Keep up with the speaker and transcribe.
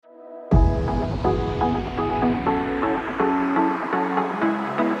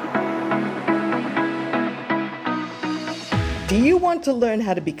want to learn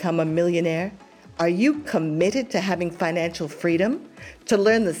how to become a millionaire? Are you committed to having financial freedom? To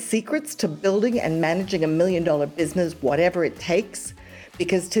learn the secrets to building and managing $1 million business, whatever it takes?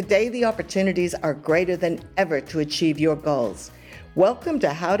 Because today the opportunities are greater than ever to achieve your goals. Welcome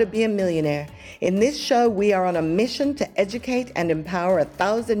to How to Be a Millionaire. In this show, we are on a mission to educate and empower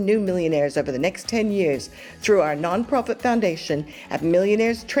 1,000 new millionaires over the next 10 years through our nonprofit foundation at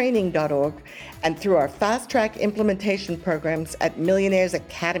millionairestraining.org and through our fast-track implementation programs at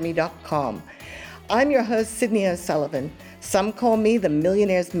millionairesacademy.com. I'm your host, Sydney O'Sullivan. Some call me the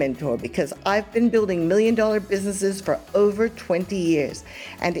Millionaire's Mentor because I've been building $1 million businesses for over 20 years.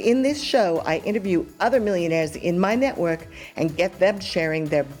 And in this show, I interview other millionaires in my network and get them sharing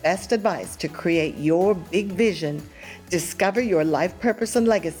their best advice to create your big vision, discover your life purpose and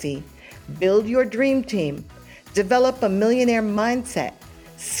legacy, build your dream team, develop a millionaire mindset,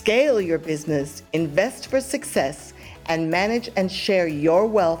 scale your business, invest for success, and manage and share your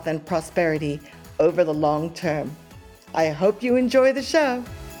wealth and prosperity over the long term. I hope you enjoy the show.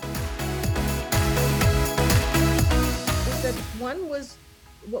 One was,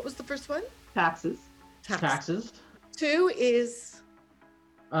 what was the first one? Taxes. Two is?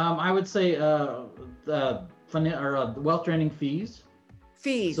 I would say the wealth training fees.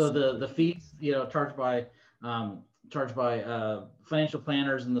 Fees. So the fees, charged by financial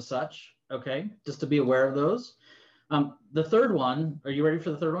planners and the such. Okay, just to be aware of those. The third one, are you ready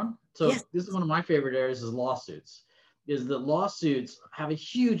for the third one? So yes. This is one of my favorite areas, is lawsuits. Is that lawsuits have a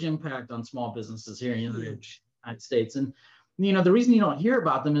huge impact on small businesses here in the United States. And, the reason you don't hear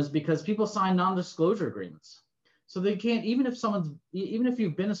about them is because people sign non-disclosure agreements. So they can't, even if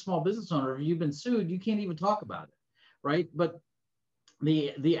you've been a small business owner, if you've been sued, you can't even talk about it, right? But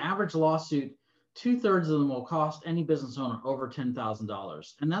the average lawsuit, 2/3 of them will cost any business owner over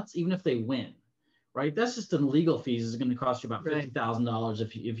 $10,000. And that's even if they win. Right, that's just in legal fees is going to cost you about $50,000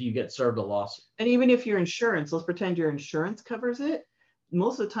 if you get served a lawsuit. And even if your insurance, let's pretend your insurance covers it,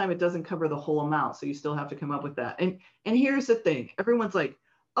 most of the time it doesn't cover the whole amount, so you still have to come up with that. And here's the thing: everyone's like,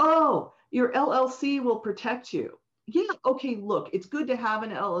 "Oh, your LLC will protect you." Yeah, okay. Look, it's good to have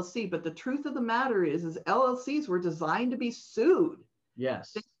an LLC, but the truth of the matter is LLCs were designed to be sued.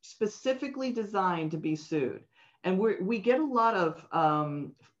 Yes, they're specifically designed to be sued, and we get a lot of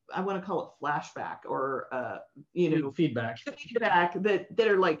I want to call it flashback or, feedback that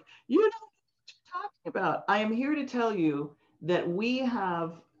are like, you know what you're talking about. I am here to tell you that we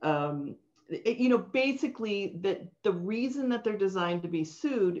have, basically that the reason that they're designed to be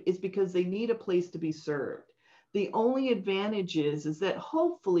sued is because they need a place to be served. The only advantage is that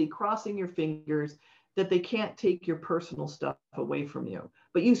hopefully, crossing your fingers, that they can't take your personal stuff away from you,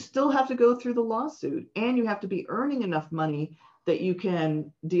 but you still have to go through the lawsuit and you have to be earning enough money that you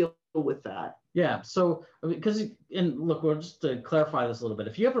can deal with that. Yeah. So, and look, just to clarify this a little bit,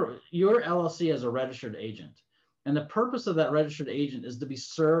 if you have your LLC as a registered agent, and the purpose of that registered agent is to be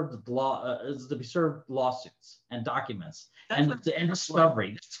served lawsuits and documents and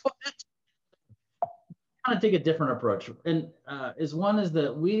discovery. Kind of take a different approach, and is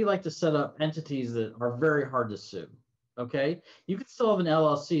that we like to set up entities that are very hard to sue. Okay, you can still have an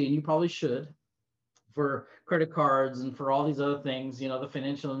LLC, and you probably should, for credit cards and for all these other things. The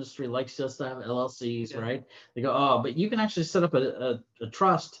financial industry likes us to have LLCs, right? They go, oh, but you can actually set up a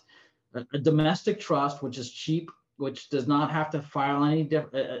trust, a domestic trust, which is cheap, which does not have to file any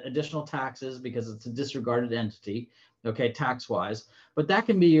additional taxes because it's a disregarded entity, okay, tax-wise. But that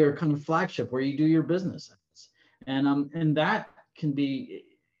can be your kind of flagship where you do your business. And that can be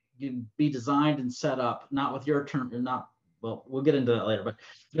designed and set up, not with your term, well, we'll get into that later, but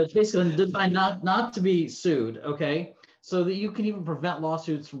it's basically designed not to be sued, okay? So that you can even prevent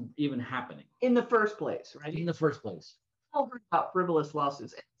lawsuits from even happening. In the first place, right? In the first place. I've heard about frivolous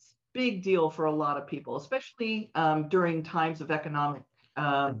lawsuits. It's a big deal for a lot of people, especially during times of economic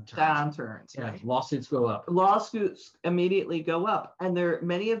downturns. Yeah, right? Lawsuits go up. Lawsuits immediately go up, and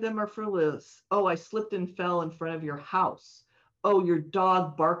many of them are frivolous. Oh, I slipped and fell in front of your house. Oh, your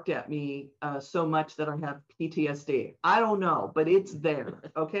dog barked at me so much that I have PTSD. I don't know, but it's there,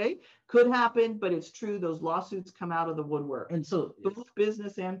 okay? Could happen, but it's true. Those lawsuits come out of the woodwork. And so both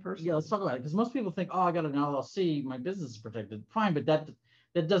business and personal. Yeah, let's talk about it, because most people think, oh, I got an LLC, my business is protected. Fine, but that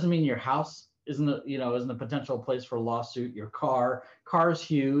doesn't mean your house isn't a potential place for a lawsuit. Your car is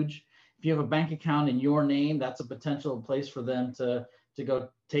huge. If you have a bank account in your name, that's a potential place for them to go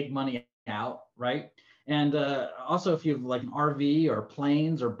take money out, right? And also, if you have like an RV or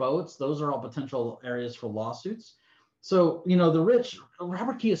planes or boats, those are all potential areas for lawsuits. So,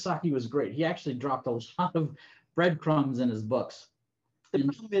 Robert Kiyosaki was great. He actually dropped a lot of breadcrumbs in his books. The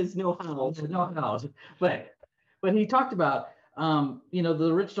problem is no how. No how. But he talked about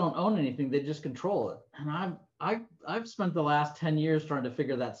The rich don't own anything; they just control it. And I've spent the last 10 years trying to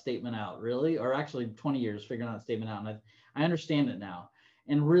figure that statement out, really, or actually 20 years figuring that statement out, and I understand it now.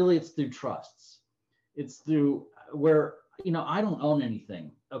 And really, it's through trusts. It's through where I don't own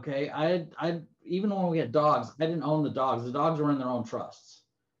anything. Okay, I even when we had dogs, I didn't own the dogs. The dogs were in their own trusts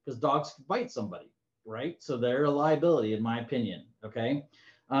because dogs could bite somebody, right? So they're a liability, in my opinion. Okay.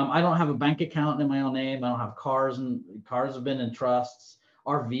 I don't have a bank account in my own name. I don't have cars, and cars have been in trusts.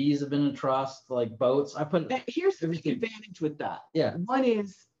 RVs have been in trust, like boats. I put Here's the big advantage with that. Yeah. One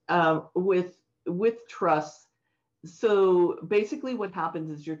is with trusts. So basically what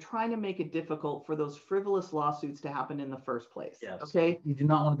happens is you're trying to make it difficult for those frivolous lawsuits to happen in the first place. Yes. Okay. You do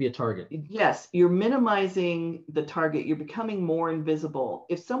not want to be a target. Yes, you're minimizing the target. You're becoming more invisible.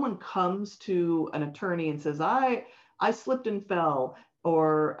 If someone comes to an attorney and says, I slipped and fell,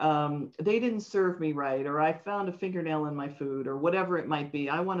 or they didn't serve me right, or I found a fingernail in my food, or whatever it might be,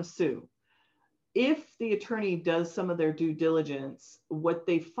 I want to sue. If the attorney does some of their due diligence, what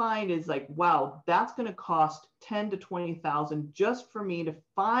they find is like, wow, that's going to cost 10 to 20,000 just for me to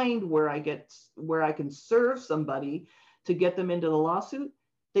find where I can serve somebody to get them into the lawsuit.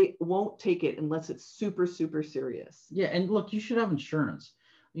 They won't take it unless it's super, super serious. Yeah, and look, you should have insurance.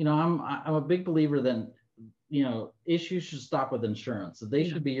 I'm a big believer that issues should stop with insurance. So they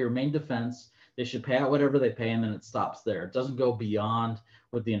should be your main defense. They should pay out whatever they pay, and then it stops there. It doesn't go beyond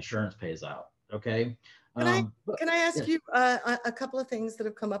what the insurance pays out. Okay. Can I ask you a couple of things that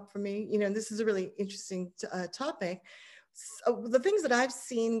have come up for me? This is a really interesting topic. So the things that I've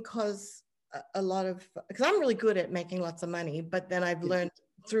seen cause a lot of, because I'm really good at making lots of money, but then I've learned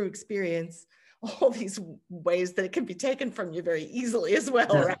through experience all these ways that it can be taken from you very easily as well,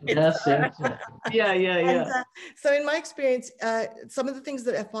 right? Yes. Yeah. And, so in my experience, some of the things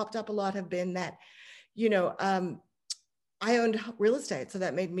that have popped up a lot have been that, I owned real estate, so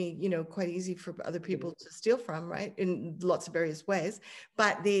that made me, quite easy for other people to steal from, right? In lots of various ways.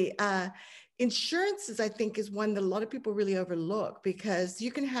 But the insurances, I think, is one that a lot of people really overlook, because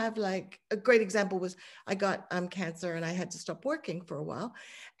you can have, like, a great example was I got cancer and I had to stop working for a while.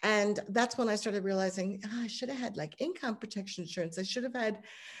 And that's when I started realizing, I should have had like income protection insurance. I should have had,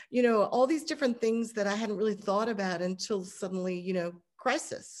 all these different things that I hadn't really thought about until suddenly,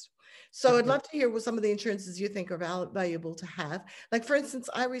 crisis. So I'd love to hear what some of the insurances you think are valuable to have. Like, for instance,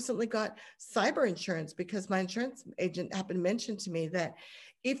 I recently got cyber insurance because my insurance agent happened to mention to me that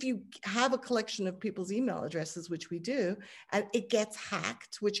if you have a collection of people's email addresses, which we do, and it gets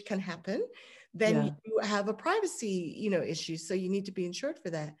hacked, which can happen, then you have a privacy, issue. So you need to be insured for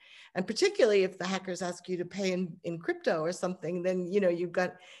that. And particularly if the hackers ask you to pay in crypto or something, then, you've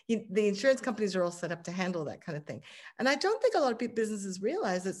got, the insurance companies are all set up to handle that kind of thing. And I don't think a lot of businesses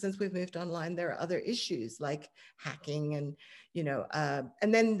realize that since we've moved online, there are other issues like hacking and,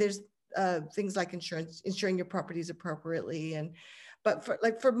 and then there's things like insuring your properties appropriately. But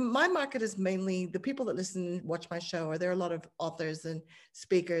for my market is mainly the people that listen and watch my show, or there are a lot of authors and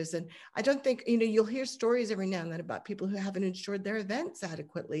speakers. And I don't think, you'll hear stories every now and then about people who haven't insured their events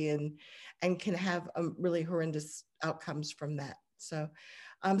adequately and can have really horrendous outcomes from that. So,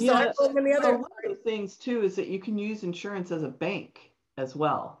 one of the things too is that you can use insurance as a bank as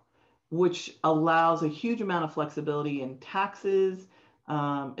well, which allows a huge amount of flexibility in taxes,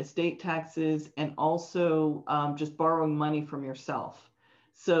 estate taxes, and also just borrowing money from yourself.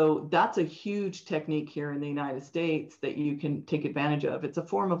 So that's a huge technique here in the United States that you can take advantage of. It's a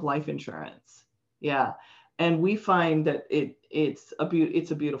form of life insurance. Yeah. And we find that it's a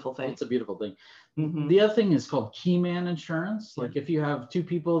beautiful thing. It's a beautiful thing. Mm-hmm. The other thing is called keyman insurance. Like if you have two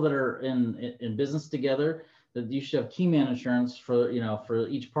people that are in business together, that you should have keyman insurance for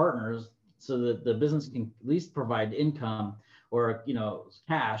each partner, so that the business can at least provide income or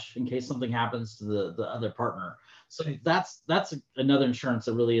cash in case something happens to the other partner. So that's another insurance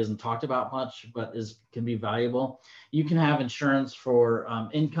that really isn't talked about much, but can be valuable. You can have insurance for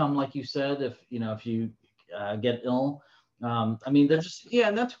income, like you said, if you get ill. There's just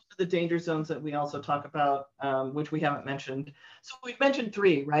and that's one of the danger zones that we also talk about, which we haven't mentioned. So we've mentioned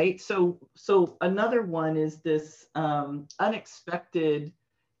 3, right? So another one is this unexpected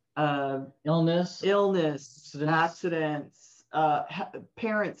illness, accidents.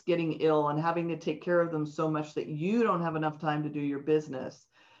 Parents getting ill and having to take care of them so much that you don't have enough time to do your business.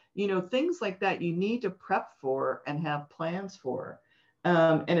 Things like that you need to prep for and have plans for.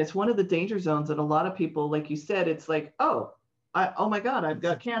 And it's one of the danger zones that a lot of people, like you said, it's like, oh my God, I've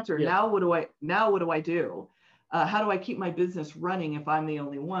got cancer. Yeah. Now what do I do? How do I keep my business running if I'm the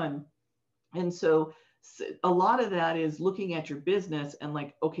only one? And so a lot of that is looking at your business and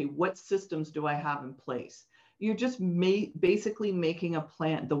like, okay, what systems do I have in place? You're just basically making a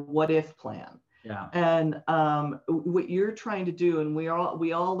plan, the what if plan. Yeah. And what you're trying to do, and we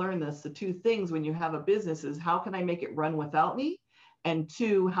all learn this, the two things when you have a business is, how can I make it run without me? And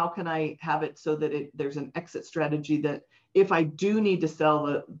two, how can I have it so that there's an exit strategy that if I do need to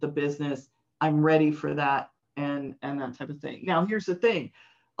sell the business, I'm ready for that, and that type of thing. Now, here's the thing.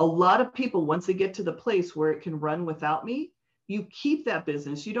 A lot of people, once they get to the place where it can run without me, you keep that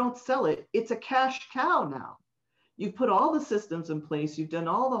business, you don't sell it. It's a cash cow now. You've put all the systems in place. You've done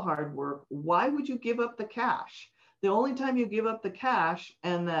all the hard work. Why would you give up the cash? The only time you give up the cash,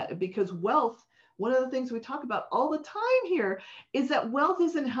 and that because wealth, one of the things we talk about all the time here is that wealth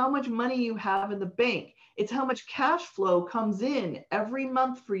isn't how much money you have in the bank. It's how much cash flow comes in every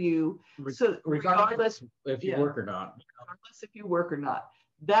month for you. So regardless if you work or not. Regardless if you work or not.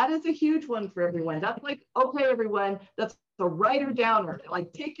 That is a huge one for everyone. That's like, okay, everyone, that's a writer downer.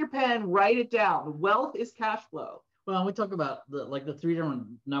 Like, take your pen, write it down. Wealth is cash flow. Well, we talk about the three different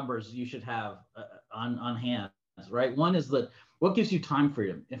numbers you should have on hand, right? One is that what gives you time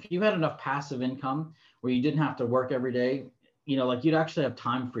freedom. If you had enough passive income where you didn't have to work every day, like you'd actually have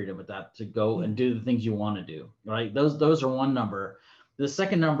time freedom with that to go and do the things you want to do, right? Those are one number. The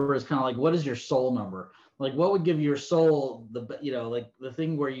second number is kind of like, what is your soul number? Like, what would give your soul like the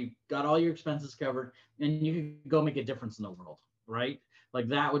thing where you got all your expenses covered and you could go make a difference in the world, right? Like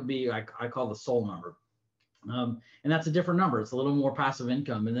that would be, I call the soul number. And that's a different number. It's a little more passive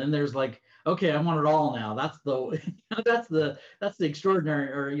income. And then there's like, okay, I want it all now. That's the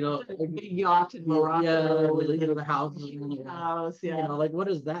extraordinary, or like yacht in Morocco, the house, yeah. Like what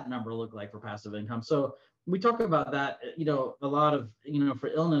does that number look like for passive income? So we talk about that, a lot of, for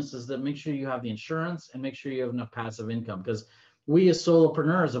illness, is that make sure you have the insurance and make sure you have enough passive income, because we as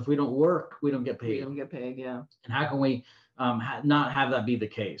solopreneurs, if we don't work, we don't get paid. We don't get paid, yeah. And how can we not have that be the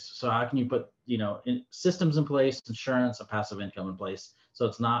case? So how can you put, systems in place, insurance, a passive income in place, so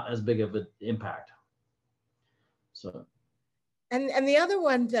it's not as big of an impact? So. And the other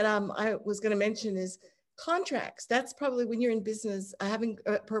one that I was going to mention is contracts. That's probably, when you're in business, having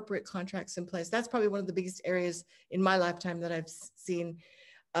appropriate contracts in place. That's probably one of the biggest areas in my lifetime that I've seen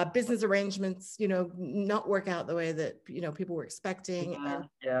business arrangements, not work out the way that, people were expecting. Yeah.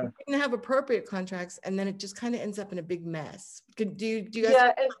 And you can have appropriate contracts, and then it just kind of ends up in a big mess. Do you guys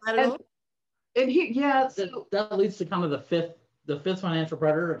that at all? And that leads to kind of the fifth financial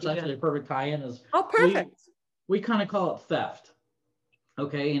predator. It's actually a perfect tie-in. Is perfect. We kind of call it theft.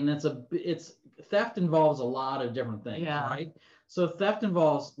 Okay, and it's theft involves a lot of different things, right? So theft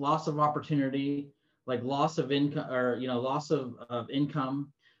involves loss of opportunity, like loss of income, or loss of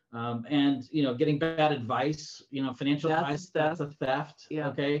income, and getting bad advice, financial advice. That's a theft. Yeah.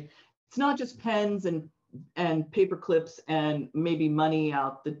 Okay. It's not just pens and paper clips and maybe money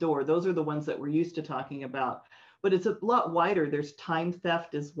out the door. Those are the ones that we're used to talking about, but it's a lot wider. There's time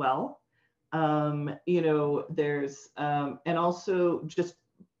theft as well. There's and also just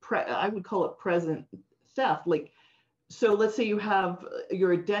I would call it present theft. Like, so let's say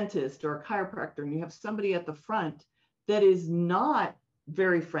you're a dentist or a chiropractor, and you have somebody at the front that is not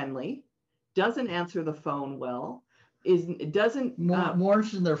very friendly, doesn't answer the phone well, doesn't more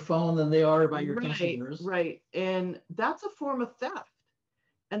interested in their phone than they are about your customers. Right. And that's a form of theft.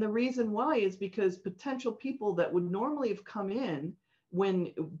 And the reason why is because potential people that would normally have come in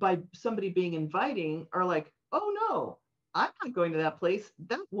by somebody being inviting are like, oh no, I'm not going to that place.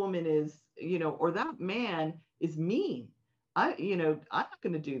 That woman is, or that man is mean. I'm not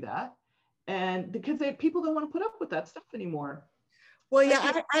going to do that. And because people don't want to put up with that stuff anymore. Well,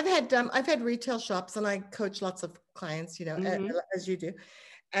 yeah, I've had retail shops, and I coach lots of clients, as you do.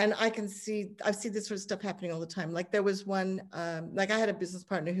 And I've seen this sort of stuff happening all the time. Like there was one, like I had a business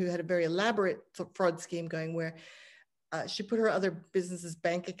partner who had a very elaborate fraud scheme going, where she put her other business's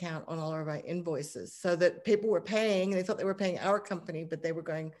bank account on all of our invoices, so that people were paying, and they thought they were paying our company, but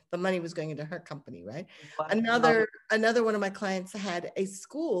the money was going into her company, right? Wow. Another one of my clients had a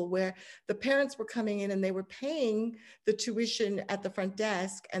school where the parents were coming in and they were paying the tuition at the front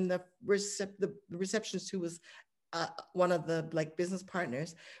desk, and the receptionist, who was one of the business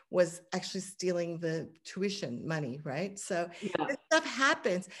partners, was actually stealing the tuition money, right? So this stuff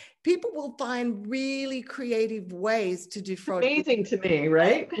happens. People will find really creative ways to defraud. Amazing to me,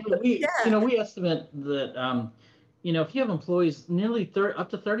 right? We estimate that if you have employees, nearly up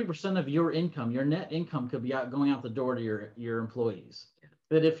to 30% of your income, your net income, could be going out the door to your employees.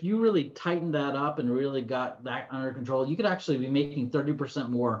 That if you really tighten that up and really got that under control, you could actually be making 30%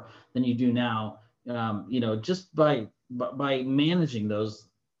 more than you do now. Just by managing those.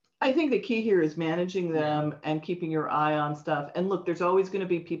 I think the key here is managing them and keeping your eye on stuff. And look, there's always going to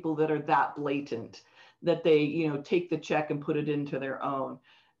be people that are that blatant that they, take the check and put it into their own.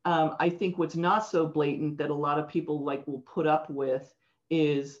 I think what's not so blatant that a lot of people will put up with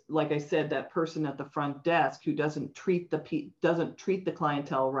is, like I said, that person at the front desk who doesn't treat the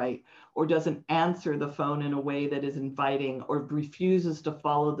clientele right, or doesn't answer the phone in a way that is inviting, or refuses to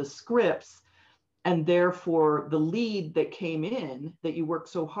follow the scripts. And therefore the lead that came in, that you worked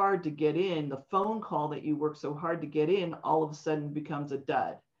so hard to get in, the phone call that you worked so hard to get in, all of a sudden becomes a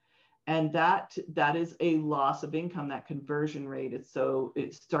dud. And that is a loss of income. That conversion rate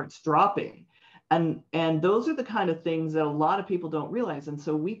it starts dropping. And those are the kind of things that a lot of people don't realize. And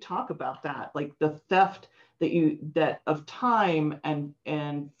so we talk about that, like the theft that of time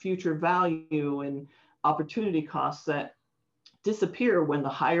and future value and opportunity costs that disappear when the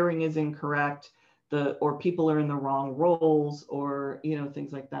hiring is incorrect, or people are in the wrong roles, or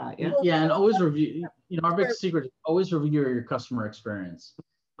things like that. Yeah, and always review. Our big secret is always review your customer experience.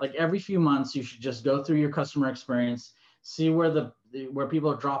 Like every few months, you should just go through your customer experience, see where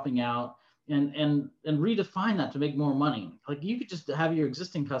people are dropping out, and redefine that to make more money. Like you could just have your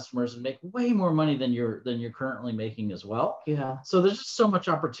existing customers and make way more money than you're currently making as well. Yeah. So there's just so much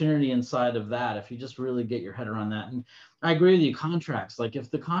opportunity inside of that if you just really get your head around that. And I agree with you, contracts. Like if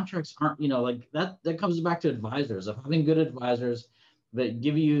the contracts aren't, that comes back to advisors, of having good advisors that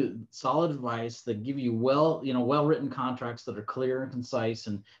give you solid advice, that give you well-written contracts that are clear and concise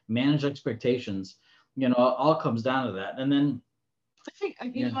and manage expectations. All comes down to that. And then I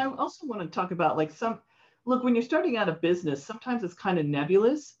think, I also want to talk about when you're starting out a business, sometimes it's kind of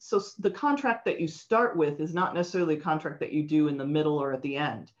nebulous. So the contract that you start with is not necessarily a contract that you do in the middle or at the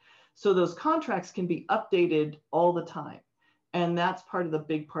end. So those contracts can be updated all the time. And that's the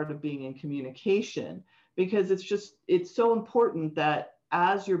big part of being in communication, because it's so important that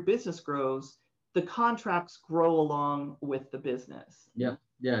as your business grows, the contracts grow along with the business.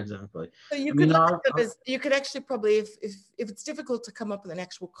 Yeah, exactly. So you could look at it as, you could actually probably, if it's difficult to come up with an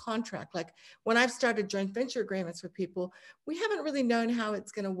actual contract, like when I've started joint venture agreements with people, we haven't really known how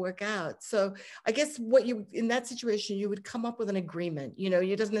it's going to work out. So I guess in that situation, you would come up with an agreement.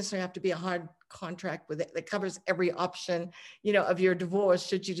 It doesn't necessarily have to be a hard contract with it that covers every option, of your divorce,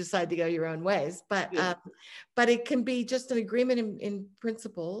 should you decide to go your own ways. But it can be just an agreement in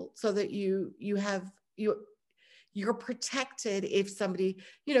principle, so that you're protected if somebody,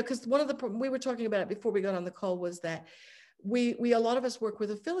 because one of the, we were talking about it before we got on the call, was that a lot of us work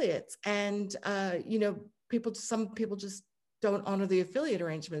with affiliates, and, some people just don't honor the affiliate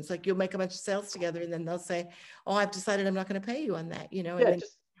arrangements. Like you'll make a bunch of sales together and then they'll say, oh, I've decided I'm not going to pay you on that, and then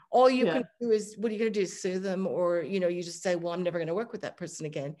all you can do is, what are you going to do? Sue them? Or, you just say, well, I'm never going to work with that person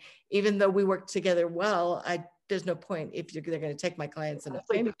again. Even though we work together well, there's no point if they're going to take my clients and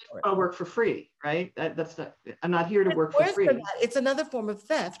pay me for it. I'll work for free, right? I'm not here to work for free. It's another form of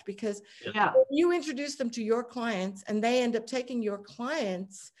theft, because when you introduce them to your clients and they end up taking your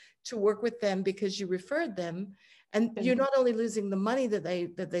clients to work with them because you referred them, and you're not only losing the money that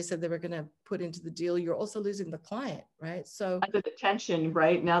they said they were going to put into the deal, you're also losing the client, right? So the tension,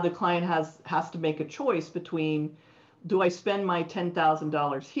 right? Now the client has to make a choice between, do I spend my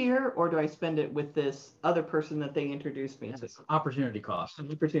 $10,000 here, or do I spend it with this other person that they introduced me to? Opportunity cost.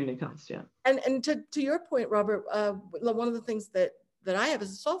 Opportunity cost, yeah. And to your point, Robert, one of the things that I have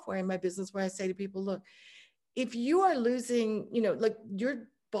is a software in my business where I say to people, look, if you are losing, like your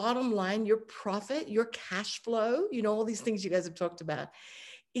bottom line, your profit, your cash flow, all these things you guys have talked about,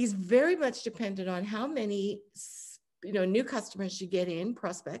 is very much dependent on how many, new customers you get in,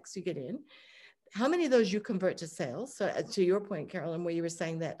 prospects you get in, how many of those you convert to sales. So to your point, Carolyn, where you were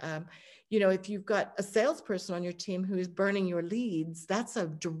saying that, if you've got a salesperson on your team who is burning your leads, that's a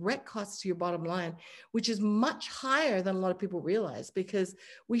direct cost to your bottom line, which is much higher than a lot of people realize, because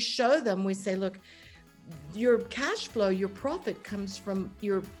we show them, we say, look, your cash flow, your profit comes from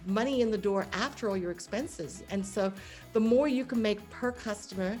your money in the door after all your expenses. And so the more you can make per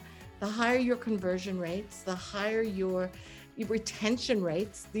customer, the higher your conversion rates, the higher your retention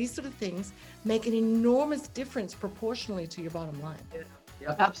rates. These sort of things make an enormous difference proportionally to your bottom line.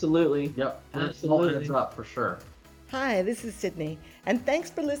 Yep. Absolutely. Yep. Absolutely. It's up for sure. Hi, this is Sydney, and thanks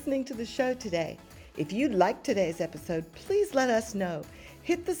for listening to the show today. If you liked today's episode, please let us know.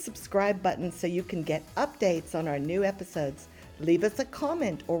 Hit the subscribe button so you can get updates on our new episodes. Leave us a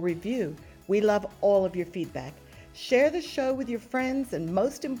comment or review. We love all of your feedback. Share the show with your friends, and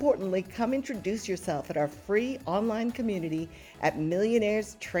most importantly, come introduce yourself at our free online community at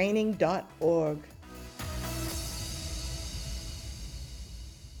millionairestraining.org.